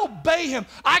got to obey him.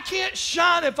 I can't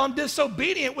shine if I'm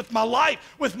disobedient with my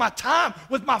life, with my time,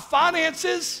 with my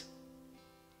finances.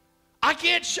 I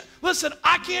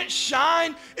can't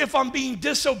shine if I'm being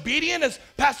disobedient, as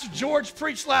Pastor George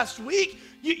preached last week.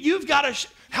 You've got to,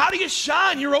 how do you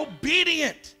shine? You're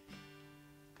obedient.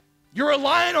 You're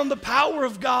relying on the power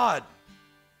of God.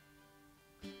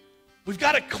 We've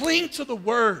got to cling to the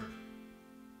Word.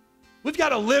 We've got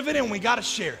to live it, and we got to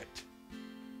share it.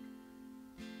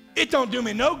 It don't do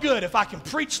me no good if I can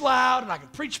preach loud and I can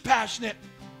preach passionate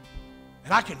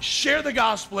and I can share the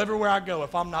gospel everywhere I go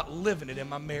if I'm not living it in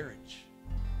my marriage,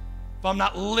 if I'm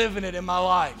not living it in my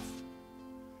life.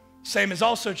 Same is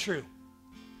also true.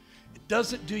 It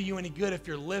doesn't do you any good if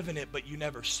you're living it, but you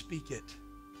never speak it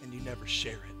and you never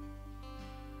share it.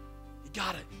 You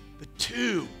got it. The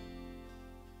two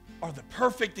are the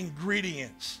perfect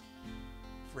ingredients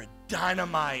for a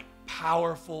dynamite,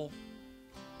 powerful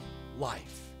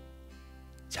life.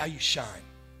 It's how you shine.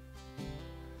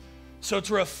 So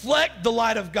to reflect the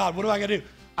light of God, what do I got to do?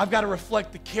 I've got to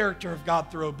reflect the character of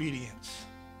God through obedience.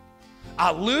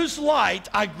 I lose light,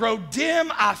 I grow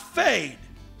dim, I fade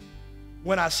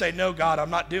when I say, no, God, I'm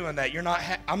not doing that.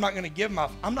 I'm not going to give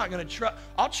I'm not going to trust.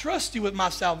 I'll trust you with my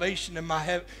salvation and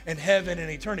my in heaven and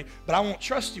eternity, but I won't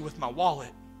trust you with my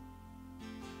wallet.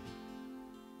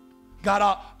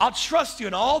 God, I'll trust you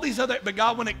in all these other, but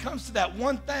God, when it comes to that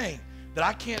one thing that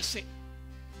I can't see,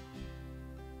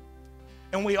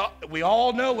 and we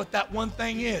all know what that one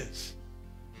thing is.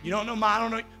 You don't know mine, I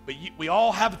don't know, but we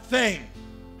all have a thing.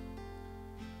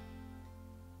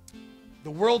 The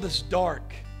world is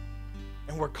dark,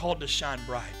 and we're called to shine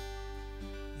bright.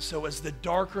 And so as the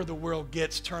darker the world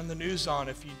gets, turn the news on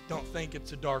if you don't think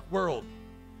it's a dark world.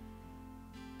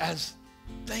 As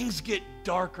things get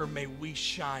darker, may we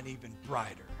shine even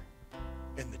brighter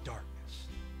in the darkness.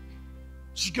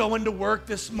 As you go into work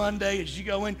this Monday, as you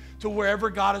go into wherever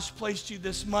God has placed you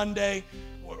this Monday,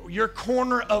 your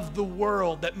corner of the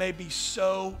world that may be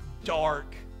so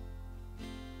dark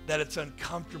that it's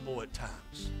uncomfortable at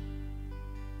times.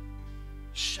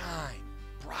 Shine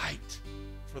bright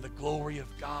for the glory of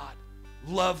God.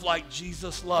 Love like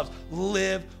Jesus loves.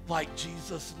 Live like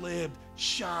Jesus lived.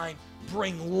 Shine.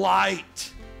 Bring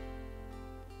light.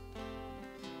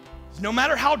 No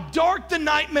matter how dark the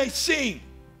night may seem,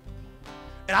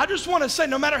 and I just want to say,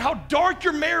 no matter how dark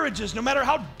your marriage is, no matter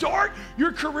how dark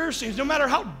your career seems, no matter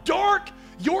how dark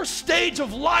your stage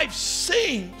of life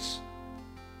seems,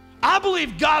 I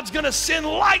believe God's going to send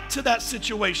light to that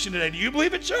situation today. Do you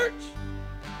believe it, church?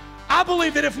 I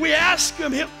believe that if we ask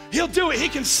him, he'll do it. He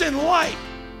can send light.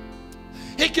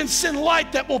 He can send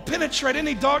light that will penetrate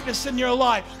any darkness in your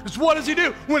life. Because what does he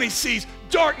do when he sees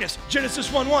darkness? Genesis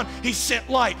 1:1, he sent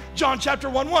light. John chapter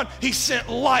 1:1, he sent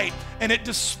light. And it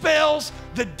dispels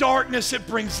the darkness. It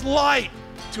brings light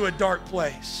to a dark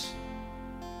place.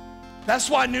 That's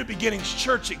why New Beginnings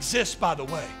Church exists, by the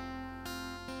way.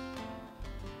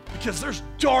 Because there's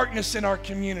darkness in our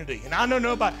community. And I know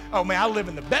nobody, oh man, I live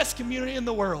in the best community in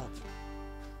the world.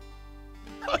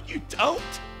 No, you don't.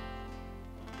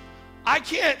 I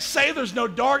can't say there's no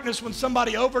darkness when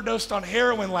somebody overdosed on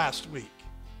heroin last week.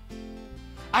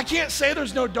 I can't say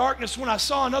there's no darkness when I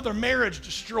saw another marriage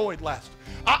destroyed last week.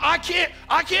 I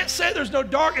can't say there's no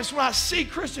darkness when I see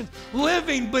Christians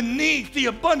living beneath the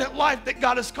abundant life that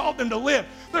God has called them to live.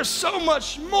 There's so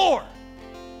much more.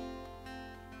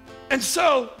 And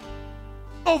so,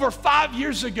 over 5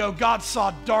 years ago, God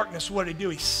saw darkness. What did he do?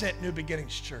 He sent New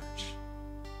Beginnings Church.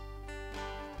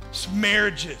 Some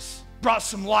marriages, brought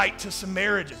some light to some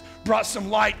marriages, brought some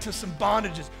light to some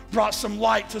bondages, brought some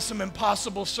light to some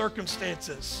impossible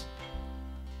circumstances.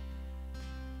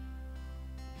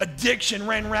 Addiction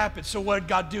ran rapid, so what did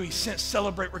God do? He sent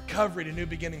Celebrate Recovery to New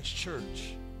Beginnings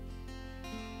Church.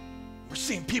 We're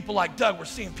seeing people like Doug, we're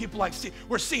seeing people like Steve,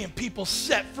 we're seeing people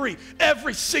set free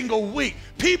every single week.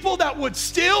 People that would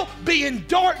still be in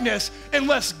darkness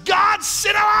unless God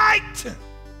sent a light.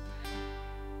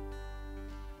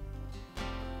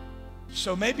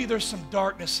 So maybe there's some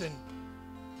darkness in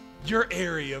your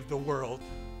area of the world,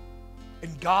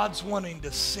 and God's wanting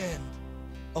to send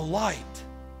a light,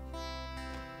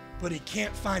 but he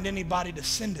can't find anybody to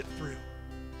send it through.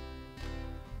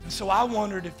 And so I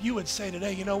wondered if you would say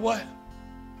today, you know what?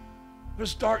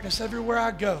 There's darkness everywhere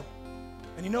I go.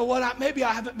 And you know what? Maybe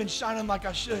I haven't been shining like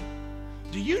I should.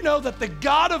 Do you know that the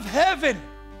God of heaven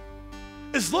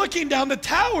is looking down the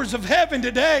towers of heaven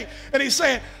today, and he's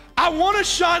saying, I want to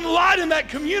shine light in that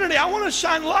community. I want to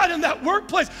shine light in that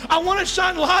workplace. I want to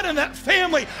shine light in that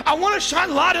family. I want to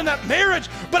shine light in that marriage,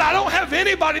 but I don't have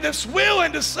anybody that's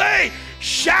willing to say,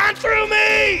 shine through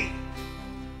me.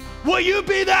 Will you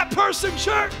be that person,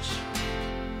 church?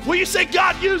 Will you say,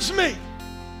 God, use me?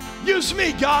 Use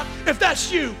me, God. If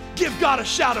that's you, give God a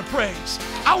shout of praise.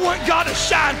 I want God to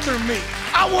shine through me.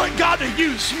 I want God to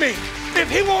use me.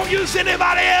 If he won't use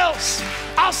anybody else,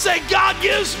 I'll say, God,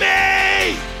 use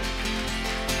me.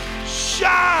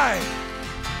 Shine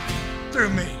through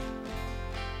me.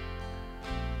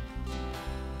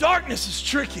 Darkness is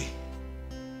tricky.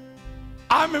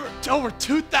 I remember over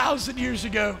 2,000 years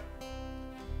ago,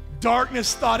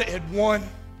 darkness thought it had won.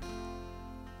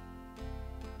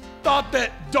 Thought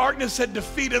that darkness had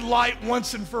defeated light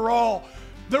once and for all.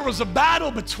 There was a battle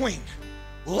between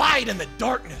light and the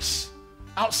darkness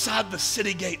outside the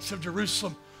city gates of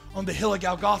Jerusalem on the hill of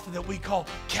Golgotha that we call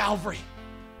Calvary.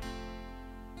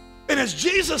 And as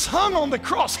Jesus hung on the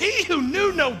cross, he who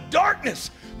knew no darkness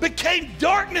became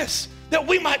darkness that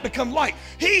we might become light.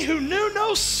 He who knew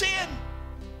no sin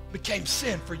became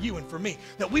sin for you and for me,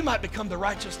 that we might become the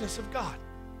righteousness of God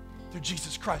through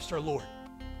Jesus Christ our Lord.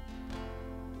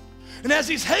 And as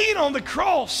he's hanging on the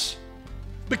cross,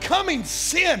 becoming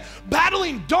sin,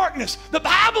 battling darkness, the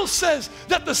Bible says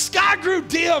that the sky grew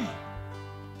dim.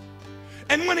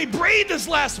 And when he breathed his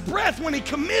last breath, when he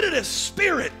committed his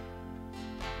spirit,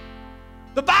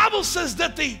 the Bible says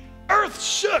that the earth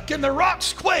shook and the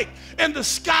rocks quaked and the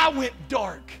sky went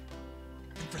dark.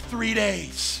 And for 3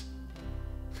 days,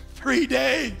 3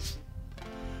 days,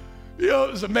 you know,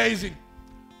 it was amazing.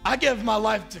 I gave my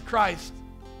life to Christ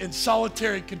in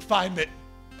solitary confinement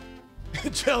in a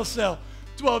jail cell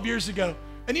 12 years ago.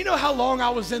 And you know how long I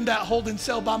was in that holding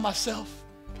cell by myself?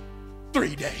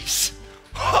 3 days.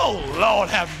 Oh, Lord,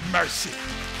 have mercy.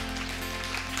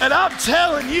 And I'm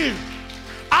telling you,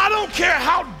 I don't care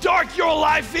how dark your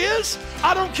life is.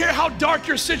 I don't care how dark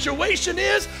your situation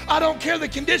is. I don't care the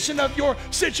condition of your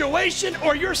situation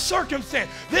or your circumstance.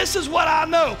 This is what I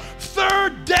know.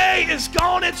 Third day is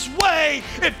gone its way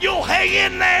if you'll hang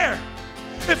in there.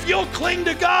 If you'll cling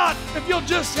to God, if you'll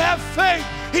just have faith,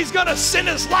 He's going to send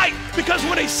His light, because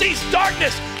when He sees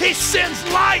darkness, He sends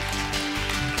light.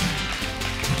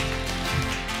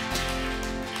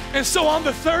 And so on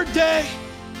the third day,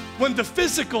 when the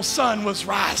physical sun was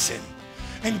rising,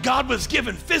 and God was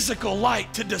given physical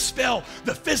light to dispel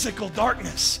the physical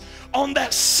darkness, on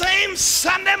that same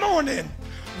Sunday morning,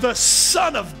 the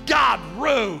Son of God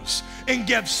rose and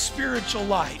gave spiritual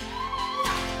light.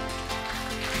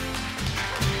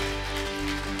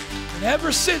 And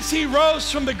ever since He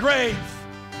rose from the grave,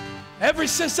 ever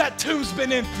since that tomb's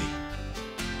been empty,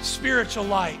 spiritual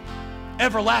light,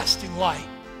 everlasting life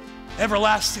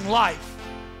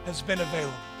has been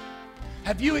available.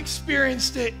 Have you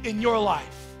experienced it in your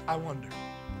life? I wonder.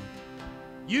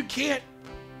 You can't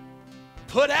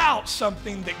put out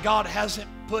something that God hasn't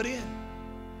put in.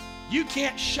 You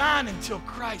can't shine until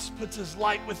Christ puts His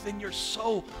light within your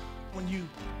soul when you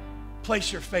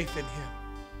place your faith in Him.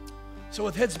 So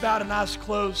with heads bowed and eyes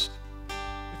closed,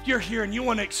 if you're here and you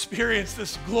want to experience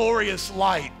this glorious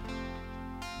light,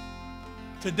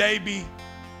 today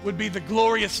would be the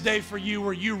glorious day for you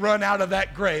where you run out of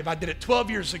that grave. I did it 12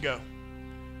 years ago.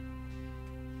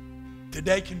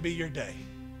 Today can be your day,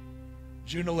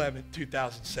 June 11,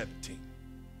 2017,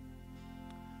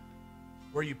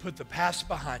 where you put the past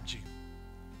behind you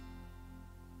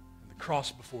and the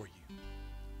cross before you.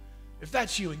 If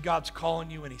that's you and God's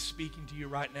calling you and He's speaking to you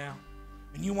right now,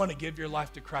 and you want to give your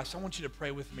life to Christ, I want you to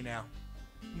pray with me now.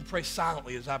 You can pray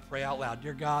silently as I pray out loud.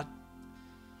 Dear God,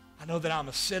 I know that I'm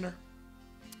a sinner,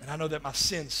 and I know that my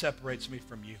sin separates me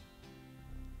from you.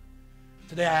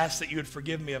 Today I ask that you would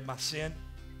forgive me of my sin.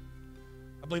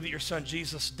 I believe that your Son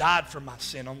Jesus died for my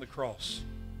sin on the cross.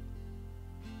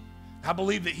 I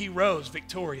believe that He rose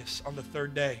victorious on the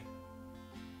third day.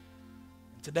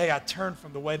 And today I turn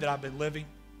from the way that I've been living,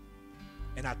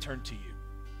 and I turn to you.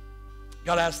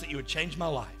 God, I ask that you would change my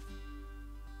life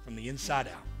from the inside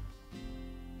out,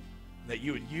 that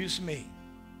you would use me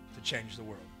to change the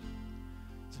world.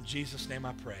 It's in Jesus' name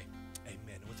I pray.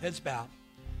 Amen. With heads bowed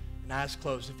and eyes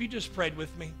closed, if you just prayed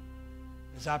with me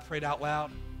as I prayed out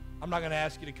loud, I'm not going to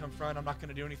ask you to come front. I'm not going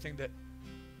to do anything that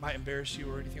might embarrass you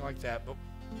or anything like that, but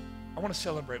I want to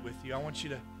celebrate with you. I want you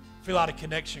to fill out a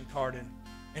connection card and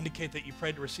indicate that you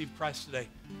prayed to receive Christ today.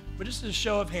 But just as a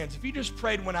show of hands, if you just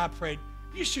prayed when I prayed,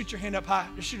 you shoot your hand up high.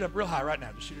 Just shoot it up real high right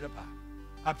now. Just shoot it up high.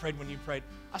 I prayed when you prayed.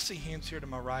 I see hands here to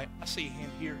my right. I see a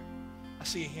hand here. I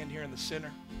see a hand here in the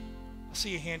center. I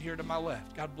see a hand here to my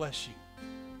left. God bless you.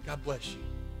 God bless you.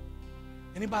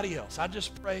 Anybody else? I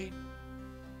just prayed.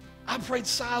 I prayed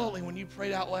silently when you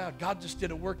prayed out loud. God just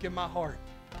did a work in my heart.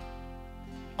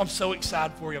 I'm so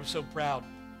excited for you. I'm so proud.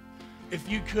 If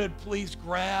you could, please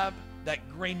grab that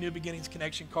green New Beginnings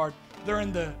connection card. They're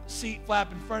in the seat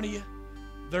flap in front of you.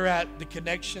 They're at the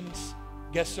Connections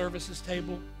guest services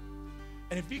table.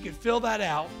 And if you could fill that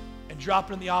out and drop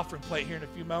it in the offering plate here in a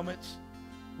few moments,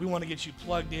 we want to get you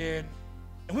plugged in.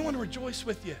 And we want to rejoice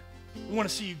with you. We want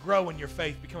to see you grow in your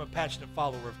faith, become a passionate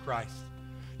follower of Christ.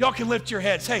 Y'all can lift your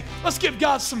heads. Hey, let's give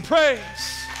God some praise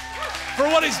for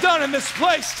what He's done in this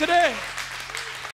place today.